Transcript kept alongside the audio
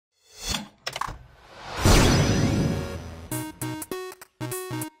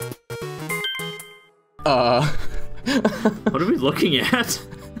What are we looking at?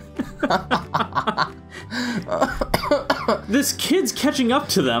 This kid's catching up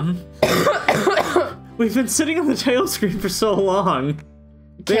to them. We've been sitting on the title screen for so long.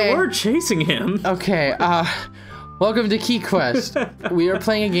 They were chasing him. Okay, welcome to KeyQuest. We are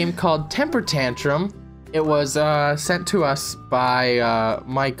playing a game called Tantrum. It was sent to us by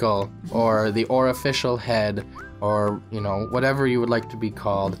Michael, or the official head, or, you know, whatever you would like to be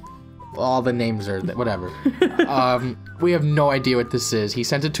called. All the names are, whatever. We have no idea what this is. He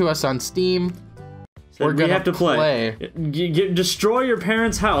sent it to us on Steam. So we're gonna have to play. Destroy your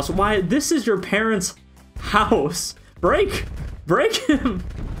parents' house. Why? This is your parents' house. Break him.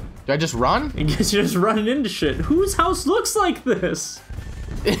 Do I just run? I guess you're just running into shit. Whose house looks like this?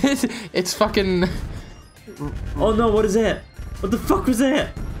 It's fucking... Oh no, what is that? What the fuck was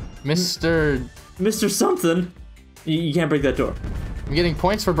that? Mr. Something. You can't break that door. I'm getting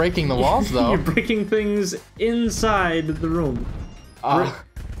points for breaking the walls, though. You're breaking things inside the room.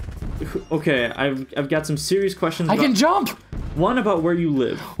 Okay, I've got some serious questions. I can jump! One, about where you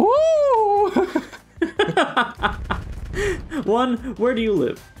live. Woo! One, where do you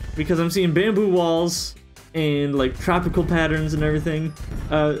live? Because I'm seeing bamboo walls and like tropical patterns and everything.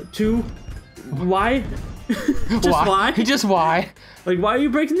 Two, why? Why? Just why? Like, why are you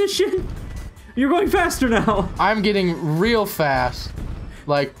breaking this shit? You're going faster now. I'm getting real fast.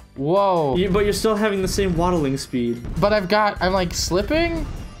 Like, whoa. But you're still having the same waddling speed. But I'm like slipping?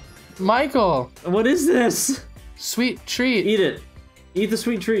 Michael. What is this? Sweet treat. Eat it. Eat the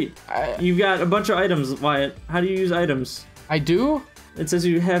sweet treat. You've got a bunch of items, Wyatt. How do you use items? I do? It says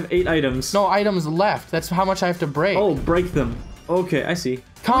you have 8 items. No items left. That's how much I have to break. Oh, break them. Okay, I see.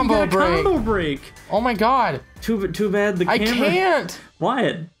 Combo break. Combo break. Oh my god. Too bad the camera. I can't.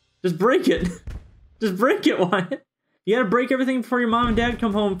 Wyatt, just break it. Just break it, Wyatt. You gotta break everything before your mom and dad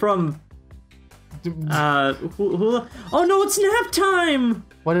come home from... Oh no, it's nap time!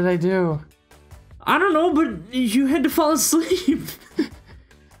 What did I do? I don't know, but you had to fall asleep.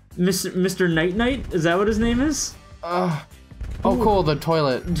 Mr. Night Night? Is that what his name is? Oh, cool, the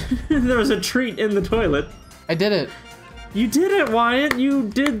toilet. There was a treat in the toilet. I did it. You did it, Wyatt. You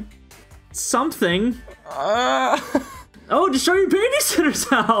did something. Oh, destroy your babysitter's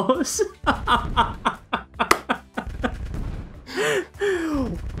house.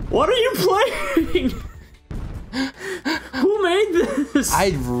 What are you playing? Who made this?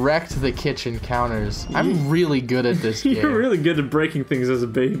 I wrecked the kitchen counters. I'm really good at this game. You're really good at breaking things as a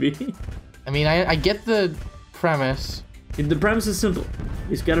baby. I mean, I get the premise. The premise is simple.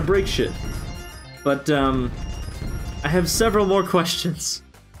 You just gotta break shit. But, I have several more questions.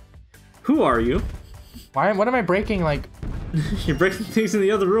 Who are you? What am I breaking, like... You're breaking things in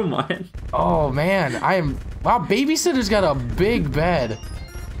the other room, Wyatt. Oh, man. Wow, babysitter's got a big bed.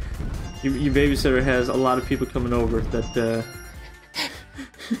 Your babysitter has a lot of people coming over that,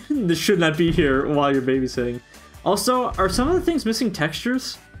 this should not be here while you're babysitting. Also, are some of the things missing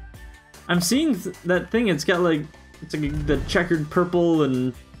textures? I'm seeing that thing, it's got like the checkered purple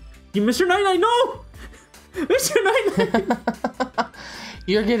and... Mr. Night-Night, no! Mr. Night-Night!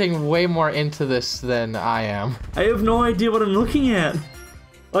 You're getting way more into this than I am. I have no idea what I'm looking at.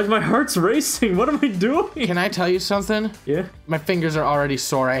 Like, my heart's racing. What am I doing? Can I tell you something? Yeah? My fingers are already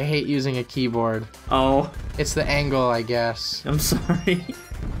sore. I hate using a keyboard. Oh. It's the angle, I guess. I'm sorry.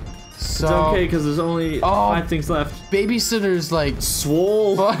 So, it's okay, because there's only 5 things left. Babysitter's, like,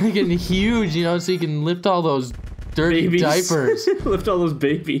 swole. Fucking huge, you know, so you can lift all those dirty diapers. Lift all those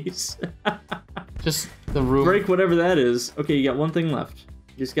babies. Just the room. Break whatever that is. Okay, you got 1 thing left.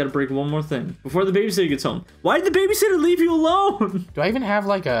 You just gotta break 1 more thing before the babysitter gets home. Why did the babysitter leave you alone? Do I even have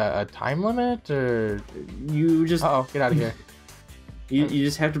like a time limit, or you just... Uh-oh, get out of here. You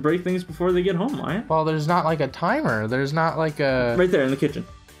just have to break things before they get home, Wyatt. Well, there's not like a timer. There's not like a... Right there in the kitchen.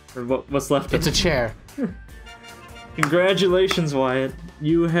 Or what's left of It's a chair. Congratulations, Wyatt.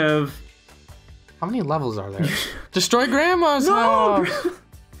 You have... How many levels are there? Destroy Grandma's house!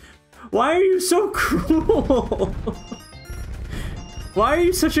 Why are you so cruel? Why are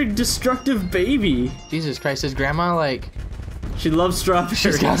you such a destructive baby? Jesus Christ, is Grandma like... She loves strawberries.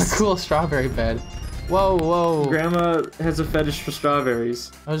 She's got a cool strawberry bed. Whoa, whoa. Grandma has a fetish for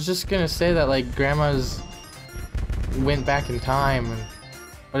strawberries. I was just gonna say that, like, Grandma's... went back in time. And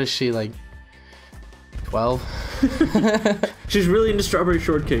what is she, like... 12? She's really into strawberry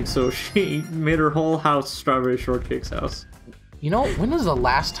shortcake, so she made her whole house strawberry shortcake's house. You know, when was the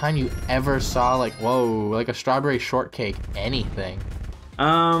last time you ever saw, like, whoa, like a strawberry shortcake anything?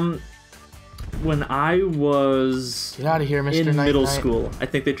 when I was Get out of here, Mr. in Night middle Knight. school. I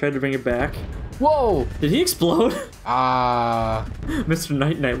think they tried to bring it back. Whoa! Did he explode? Mr. Mr.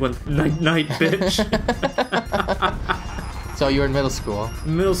 Night Knight went night, bitch. So you were in middle school.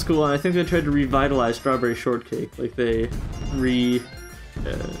 Middle school, and I think they tried to revitalize Strawberry Shortcake. Like they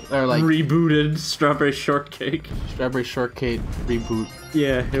Or like rebooted Strawberry Shortcake. Strawberry Shortcake reboot.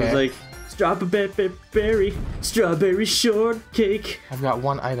 Yeah, it was like strawberry shortcake. I've got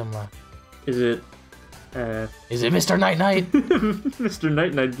one item left. Is it Mr. Night Knight? Mr.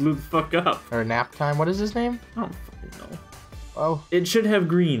 Night Knight blew the fuck up. Or nap time? What is his name? I don't fucking know. Oh, It should have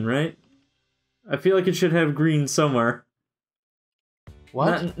green, right? I feel like it should have green somewhere.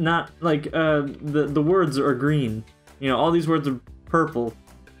 what? Not like the words are green. You know, all these words are purple.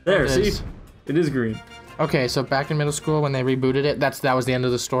 There, It see? is. It is green. Okay, so back in middle school when they rebooted it, that was the end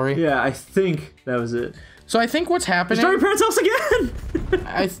of the story. Yeah, I think that was it. So I think what's happening. Story Parents House again!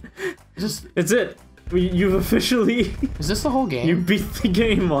 It's it. You've officially... Is this the whole game? You beat the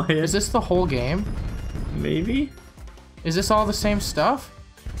game, Wyatt. Is this the whole game? Maybe? Is this all the same stuff?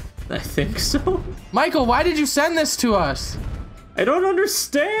 I think so. Michael, why did you send this to us? I don't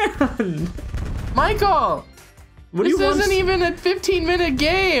understand. Michael! What do This you want? isn't even a 15-minute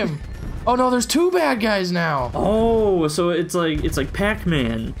game! Oh no, there's 2 bad guys now! Oh, so it's like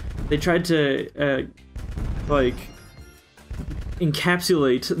Pac-Man. They tried to like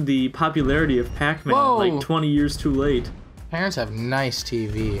encapsulate the popularity of Pac-Man Whoa. like 20 years too late. Parents have nice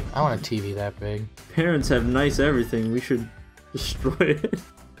TV. I want a TV that big. Parents have nice everything. We should destroy it.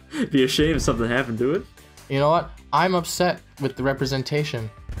 Be ashamed if something happened to it. You know what? I'm upset with the representation.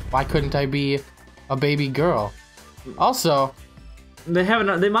 Why couldn't I be a baby girl? Also, They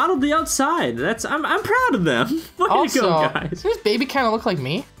haven't. They modeled the outside. I'm proud of them. Way to go, guys. does this baby kind of look like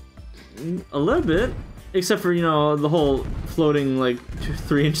me? A little bit, except for the whole floating like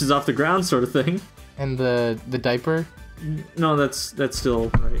 3 inches off the ground sort of thing. And the diaper? No, that's still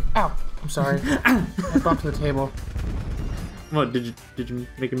right. Ow! I'm sorry. I bumped the table. What did you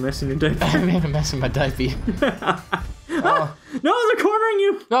make a mess in your diaper? I made a mess in my diaper. Oh. No, they're cornering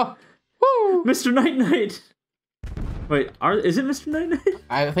you, No! Woo! Mr. Night Knight. Wait, is it Mr. Night Knight?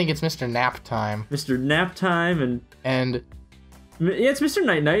 I think it's Mr. Nap Time. Mr. Nap Time And yeah, it's Mr.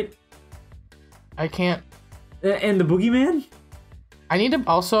 Night Knight I can't... and the Boogeyman. I need to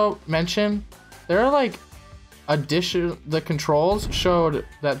also mention, there are like the controls showed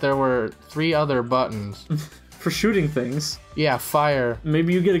that there were 3 other buttons. For shooting things. Yeah, fire.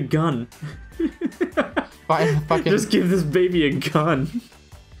 Maybe you get a gun. Fucking... Just give this baby a gun.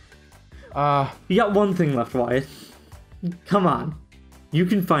 You got one thing left, Wyatt. Come on. You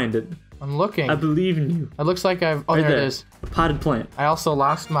can find it. I'm looking. I believe in you. It looks like I've... Oh, Right there there. it is. A potted plant. I also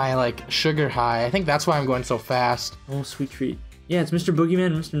lost my, like, sugar high. I think that's why I'm going so fast. Oh, sweet treat. Yeah, it's Mr. Boogeyman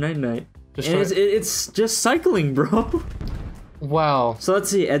and Mr. Night Knight. Just And try- it's just cycling, bro. Well, So let's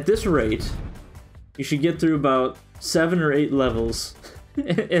see, at this rate, you should get through about 7 or 8 levels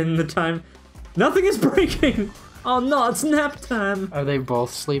in the time. Nothing is breaking! Oh no, it's nap time! are they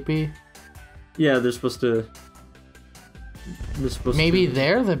both sleepy? Yeah, they're supposed to... Maybe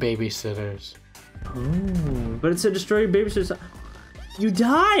they're the babysitters. Oh, but it said destroy your babysitter's... You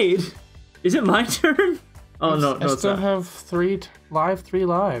died! Is it my turn? Oh no, I it's still not. have 3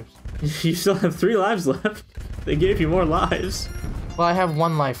 lives. You still have 3 lives left. They gave you more lives. Well, I have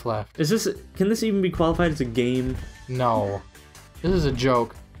 1 life left. Is this... Can this even be qualified as a game? No. This is a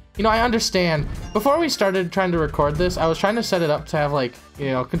joke. You know, I understand. Before we started trying to record this, I was trying to set it up to have, like, you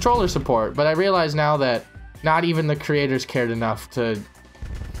know, controller support, but I realize now that not even the creators cared enough to...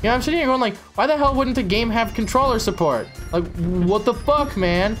 You know, I'm sitting here going like, why the hell wouldn't a game have controller support? Like, what the fuck,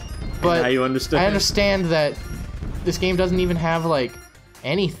 man? But Now you understand. I understand that this game doesn't even have, like,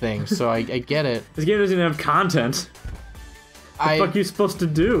 anything, so I get it. This game doesn't even have content. What the fuck are you supposed to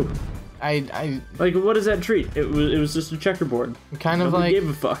do? Like, what is that treat? It was just a checkerboard. kind of Nobody like, gave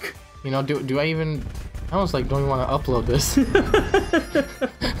a fuck. you know, do I even... I almost, like, don't even want to upload this.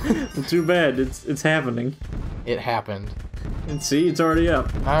 Well, too bad. It's happening. It happened. And see, it's already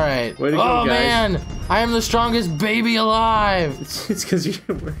up. Alright. Way to go, Oh, guys. man! I am the strongest baby alive! It's because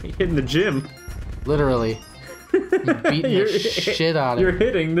you're hitting the gym. Literally. I'm beating the shit out of You're it.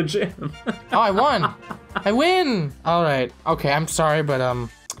 hitting the gym. Oh, I won! I win! Alright. Okay, I'm sorry, but,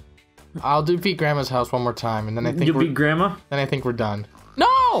 I'll defeat Grandma's house one more time, and then I think You'll beat Grandma? then I think we're done.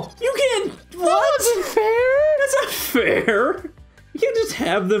 No! You can't... What? That wasn't fair! That's not fair. You can't just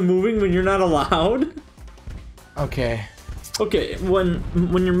have them moving when you're not allowed. Okay. Okay, when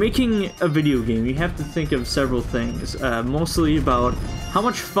you're making a video game, you have to think of several things, mostly about how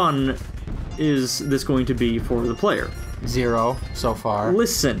much fun is this going to be for the player. 0 so far.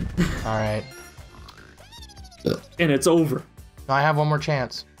 Listen, Alright. and it's over. No, I have one more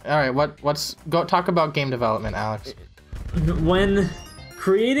chance. All right, what's go talk about game development, Alex. When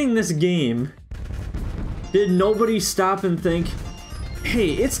creating this game, did nobody stop and think,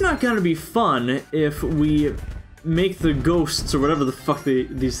 hey, it's not gonna be fun if we make the ghosts, or whatever the fuck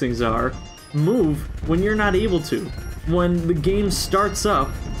these things are, move when you're not able to? When the game starts up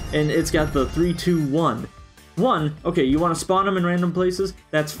and it's got the 3, 2, 1. Okay, you want to spawn them in random places?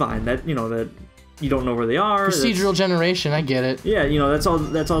 That's fine. That, you know, that you don't know where they are. Procedural generation, I get it. Yeah, you know, that's all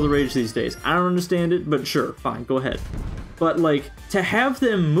the rage these days. I don't understand it, but sure, fine, go ahead. But like, to have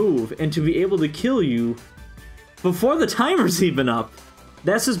them move and to be able to kill you before the timer's even up,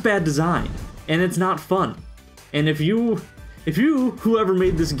 that's just bad design, and it's not fun. And if you whoever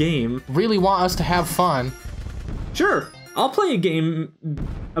made this game really want us to have fun, sure, I'll play a game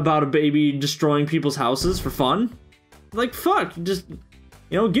about a baby destroying people's houses for fun. Like, fuck, just,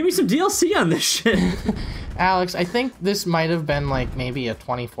 you know, give me some DLC on this shit. Alex, I think this might have been like maybe a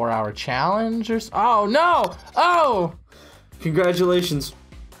 24-hour challenge or so. Oh no! Oh! Congratulations.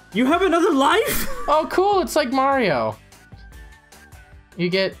 You have another life? Oh, cool, it's like Mario. You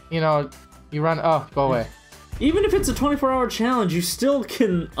get, you know, you run, oh, go away. Even if it's a 24-hour challenge, you still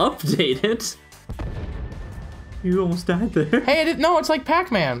can update it. You almost died there. Hey, no, it's like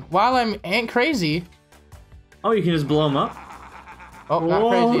Pac-Man. While I'm ain't crazy. Oh, you can just blow them up? Oh,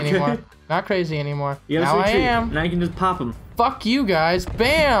 not crazy anymore. Not crazy anymore. Now I am. Now you can just pop them. Fuck you guys.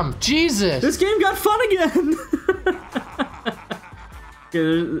 Bam! Jesus! This game got fun again!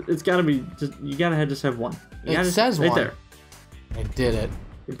 Yeah, it's gotta be, you gotta just have one. It says right one. There. I did it.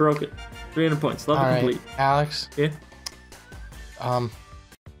 You broke it. 300 points. Level complete. Alex. Yeah? Can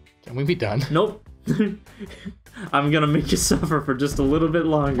we be done? Nope. I'm gonna make you suffer for just a little bit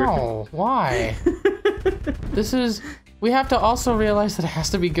longer. No, why? We have to also realize that it has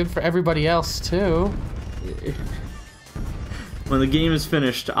to be good for everybody else, too. When the game is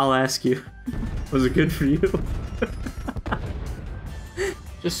finished, I'll ask you, was it good for you?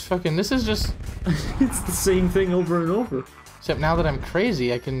 Just fucking, this is just... It's the same thing over and over. Except now that I'm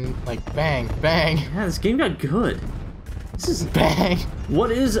crazy, I can, like, bang, bang. Yeah, this game got good. This is... Bang!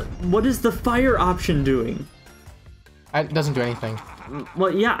 What is the fire option doing? It doesn't do anything.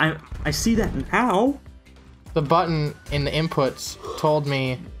 Well, yeah, I see that now. The button in the inputs told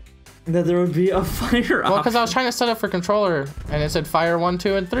me that there would be a fire option. Well, because I was trying to set up for controller, and it said fire 1,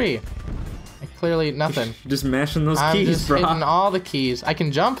 2, and 3. Clearly nothing. Just mashing those I'm keys, just bro. hitting all the keys. I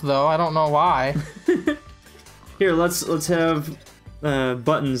can jump though. I don't know why. Here, let's have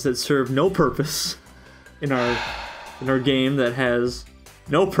buttons that serve no purpose in our game that has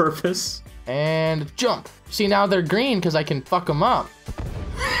no purpose. And jump. See, now they're green because I can fuck them up.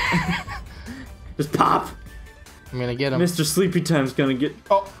 Just pop. I'm gonna get him. Mr. Sleepy Time's gonna get.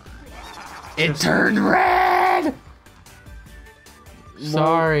 Oh, it turned red.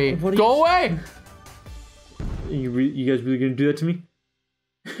 Sorry. Go away! You guys really gonna do that to me?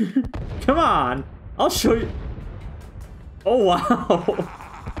 Come on! I'll show you. Oh wow!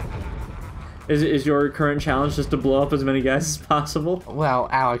 Is your current challenge just to blow up as many guys as possible? Well,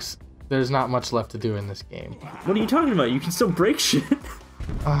 Alex, there's not much left to do in this game. What are you talking about? You can still break shit.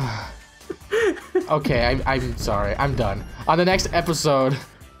 Okay, I'm sorry. I'm done. On the next episode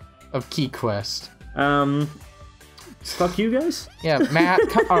of KeyQuest. Fuck you guys? Yeah, Matt,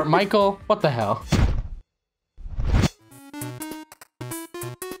 or Michael, what the hell?